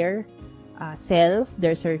showcase their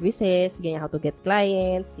their services, ganyan, how to get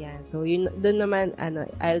clients. Yan. So, yun, doon naman,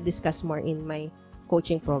 I'll discuss more in my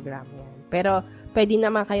coaching program. Yan. Pero, pwede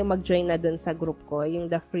naman kayo mag-join na doon sa group ko, yung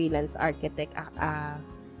The Freelance Architect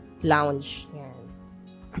Lounge. Yan.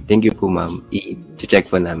 Thank you po, ma'am.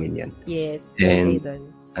 I-check po namin yan. Yes. And,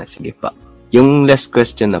 sige pa. Yung last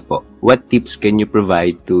question na po, what tips can you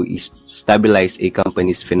provide to stabilize a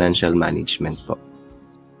company's financial management po?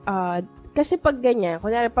 Kasi pag ganyan,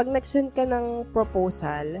 kunyari, pag nag-send ka ng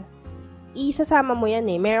proposal, isasama mo yan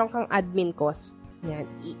meron kang admin cost. Yan.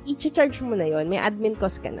 I-charge mo na yon. May admin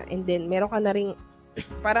cost ka na. And then, meron ka na rin,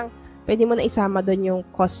 parang, pwede mo na isama doon yung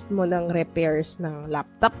cost mo ng repairs ng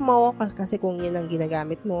laptop mo, kasi kung yun ang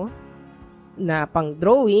ginagamit mo, na pang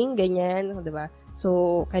drawing, ganyan, diba?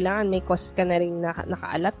 So, kailangan may cost ka na rin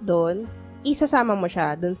nakaalat doon. Isasama mo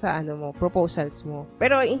siya doon sa proposals mo.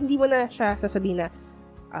 Pero, hindi mo na siya sasabihin na,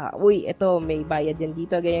 uy, ito, may bayad yan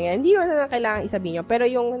dito, ganyan. Hindi mo na kailangan isabihin nyo. Pero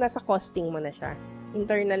yung nasa costing mo na siya.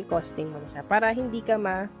 Internal costing mo na siya. Para hindi ka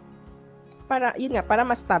para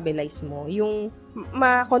ma-stabilize mo, yung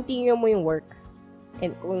ma-continue mo yung work.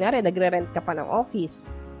 And kung nagre-rent ka pa ng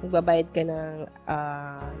office, magbabayad ka ng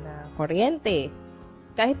kuryente.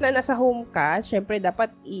 Kahit na nasa home ka, syempre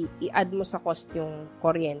dapat i-add mo sa cost yung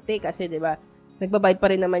kuryente kasi 'di ba? Nagbabayad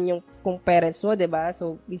pa rin naman yung kung parents mo, 'di ba?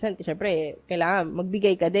 So, minsan syempre kailangan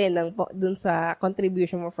magbigay ka din ng dun sa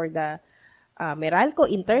contribution mo for the Meralco,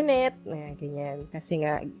 internet, ganyan. Kasi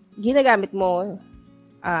nga ginagamit mo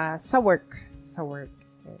sa work.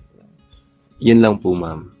 Yun lang po,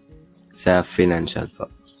 ma'am. Sa financial po.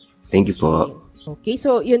 Thank you po. Okay,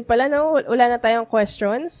 so yun pala, no? Wala na tayong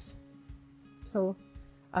questions. So,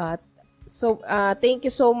 thank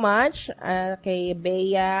you so much kay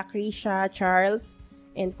Bea, Krisha, Charles,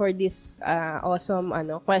 and for this awesome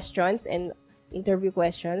questions and interview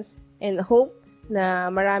questions. And hope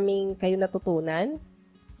na maraming kayo natutunan.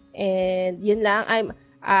 And yun lang,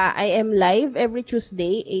 I am live every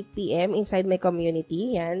Tuesday, 8 p.m. inside my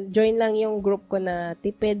community. Yan. Join lang yung group ko na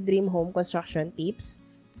Tipid Dream Home Construction Tips,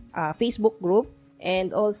 Facebook group.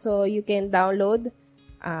 And also, you can download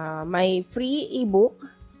my free ebook.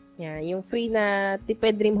 Yan. Yung free na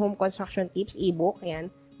Tipid Dream Home Construction Tips ebook.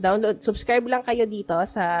 Yan. Download, subscribe lang kayo dito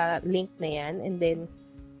sa link na yan. And then,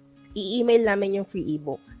 i-email namin yung free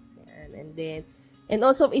ebook. Yan. And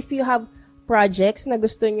also, if you have projects na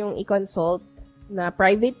gusto nyong i-consult na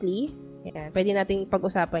privately, yan, pwede nating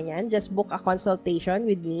pag-usapan yan. Just book a consultation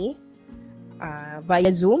with me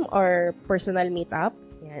via Zoom or personal meetup.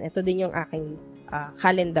 Yan, ito din yung aking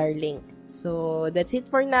calendar link. So, that's it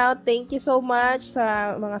for now. Thank you so much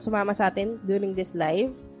sa mga sumama sa atin during this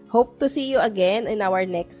live. Hope to see you again in our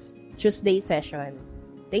next Tuesday session.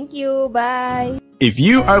 Thank you. Bye. If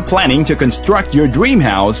you are planning to construct your dream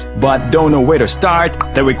house but don't know where to start,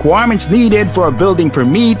 the requirements needed for a building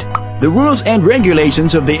permit, the rules and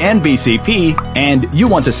regulations of the NBCP, and you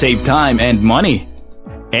want to save time and money,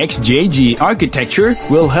 XJG Architecture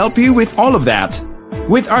will help you with all of that.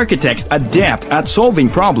 With architects adept at solving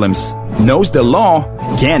problems, knows the law,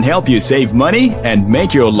 can help you save money and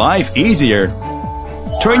make your life easier.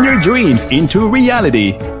 Turn your dreams into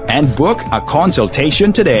reality and book a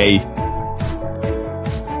consultation today.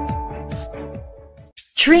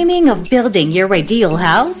 Dreaming of building your ideal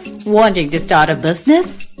house? Wanting to start a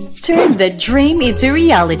business? Turn the dream into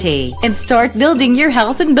reality and start building your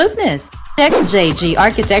house and business. XJG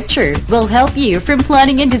Architecture will help you from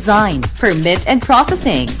planning and design, permit and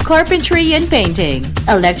processing, carpentry and painting,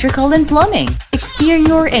 electrical and plumbing,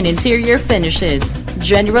 exterior and interior finishes,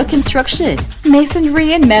 general construction,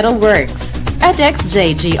 masonry and metal works. At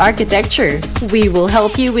XJG Architecture, we will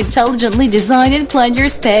help you intelligently design and plan your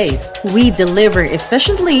space. We deliver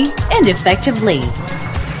efficiently and effectively.